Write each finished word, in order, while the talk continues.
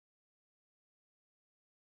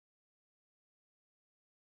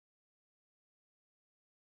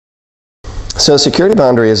So security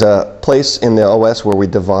boundary is a place in the OS where we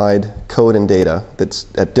divide code and data that's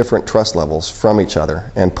at different trust levels from each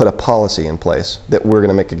other and put a policy in place that we're going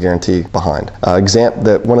to make a guarantee behind.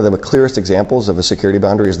 One of the clearest examples of a security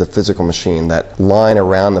boundary is the physical machine, that line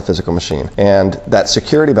around the physical machine. And that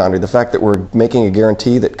security boundary, the fact that we're making a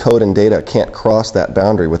guarantee that code and data can't cross that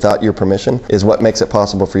boundary without your permission, is what makes it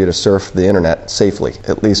possible for you to surf the internet safely,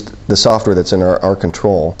 at least the software that's in our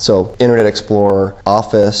control. So Internet Explorer,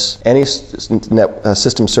 Office, any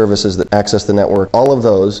system services that access the network, all of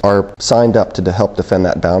those are signed up to help defend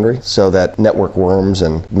that boundary so that network worms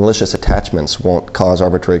and malicious attachments won't cause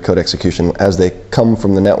arbitrary code execution as they come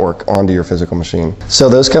from the network onto your physical machine. So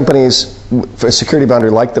those companies, for a security boundary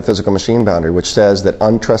like the physical machine boundary, which says that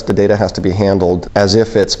untrusted data has to be handled as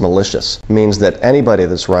if it's malicious, means that anybody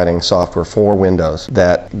that's writing software for Windows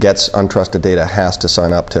that gets untrusted data has to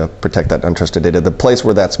sign up to protect that untrusted data. The place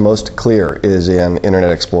where that's most clear is in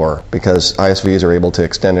Internet Explorer, because ISVs are able to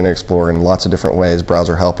extend Internet Explorer in lots of different ways,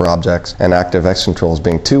 browser helper objects and ActiveX controls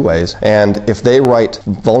being two ways. And if they write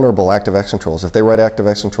vulnerable ActiveX controls, if they write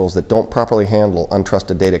ActiveX controls that don't properly handle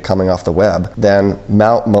untrusted data coming off the web, then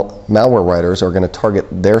malware writers are going to target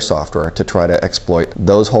their software to try to exploit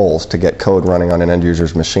those holes to get code running on an end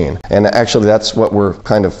user's machine. And actually that's what we're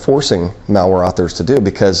kind of forcing malware authors to do,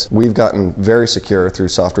 because we've gotten very secure through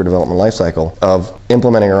software development lifecycle of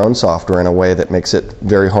implementing our own software in a way that makes it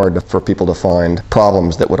very hard for people to find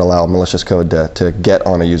problems that would allow malicious code to get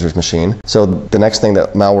on a user's machine. So the next thing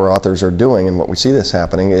that malware authors are doing, and what we see this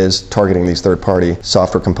happening, is targeting these third-party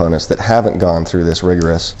software components that haven't gone through this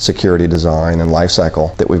rigorous security design and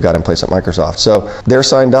lifecycle that we've got in place at Microsoft. So they're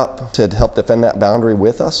signed up to help defend that boundary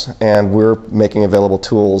with us, and we're making available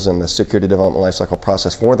tools in the security development lifecycle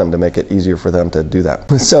process for them to make it easier for them to do that.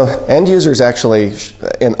 So end users actually,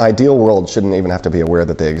 in ideal world, shouldn't even have to be aware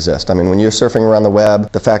that they exist. I mean, when you're surfing around the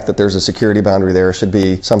web, the fact that there's a security boundary there should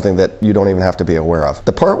be something that you don't even have to be aware of.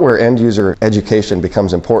 The part where end user education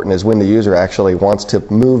becomes important is when the user actually wants to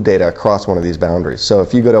move data across one of these boundaries. So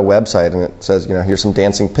if you go to a website and it says, here's some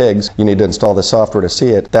dancing pigs, you need to install this software to see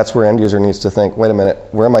it, that's where end user needs to think, wait a minute,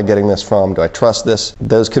 where am I getting this from? Do I trust this?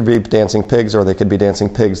 Those could be dancing pigs, or they could be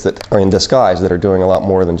dancing pigs that are in disguise, that are doing a lot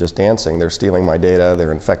more than just dancing. They're stealing my data,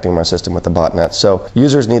 they're infecting my system with the botnet. So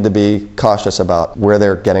users need to be cautious about where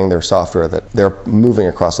they're getting their software, that they're moving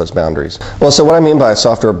across those boundaries. Well, so what I mean by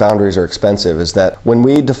software boundaries are expensive is that when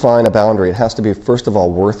we define a boundary, it has to be, first of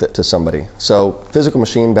all, worth it to somebody. So physical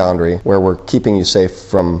machine boundary, where we're keeping you safe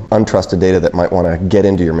from untrusted data that might want to get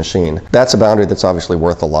into your machine, that's a boundary that's obviously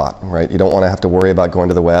worth a lot, right? You don't want to have to worry about going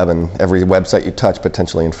to the web and every website you touch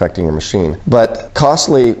potentially infecting your machine. But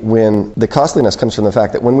costly, when the costliness comes from the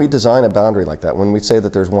fact that when we design a boundary like that, when we say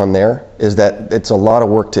that there's one there, is that it's a lot of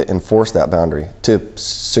work to enforce that boundary, to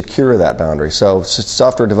secure that boundary. So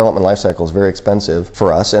software development lifecycle is very expensive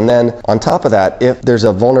for us. And then on top of that, if there's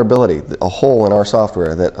a vulnerability, a hole in our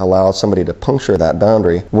software that allows somebody to puncture that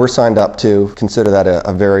boundary, we're signed up to consider that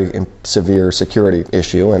a very severe security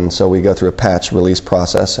issue. And so we go through a patch release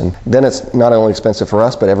process. And then it's not only expensive for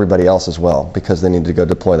us, but everybody else as well, because they need to go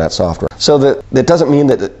deploy that software. So that doesn't mean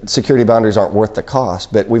that security boundaries aren't worth the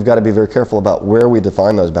cost, but we've got to be very careful about where we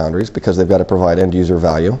define those boundaries, because they've got to provide end user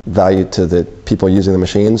value to the people using the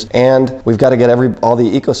machines, and we've got to get all the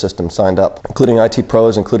ecosystem signed up, including IT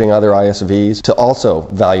pros, including other ISVs, to also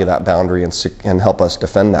value that boundary and help us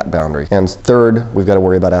defend that boundary. And third, we've got to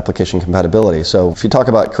worry about application compatibility. So if you talk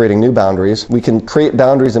about creating new boundaries, we can create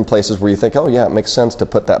boundaries in places where you think, oh yeah, it makes sense to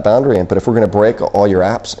put that boundary in, but if we're going to break all your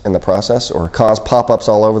apps in the process or cause pop-ups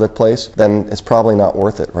all over the place, then it's probably not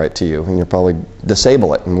worth it, right, to you, and you'll probably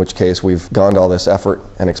disable it, in which case we've gone to all this effort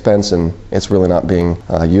and expense and it's really not being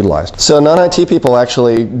utilized. So non-IT people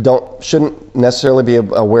actually shouldn't necessarily be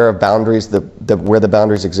aware of boundaries, where the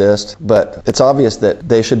boundaries exist, but it's obvious that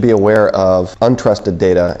they should be aware of untrusted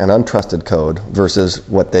data and untrusted code versus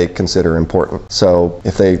what they consider important. So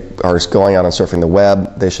if they are going out and surfing the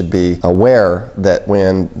web, they should be aware that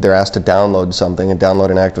when they're asked to download something and download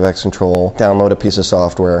an ActiveX control, download a piece of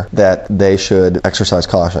software, that they should exercise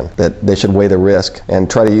caution, that they should weigh the risk and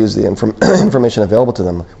try to use the information available to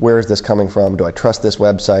them. Where is this coming from? Do I trust this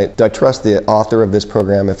website? Do I trust the author of this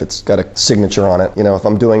program if it's got a signature on it? If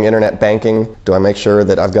I'm doing internet banking, do I make sure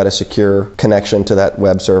that I've got a secure connection to that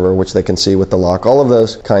web server, which they can see with the lock? All of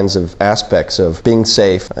those kinds of aspects of being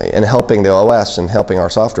safe and helping the OS and helping our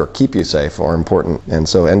software keep you safe are important. And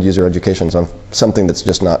so end user education is something that's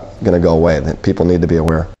just not going to go away, that people need to be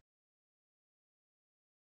aware.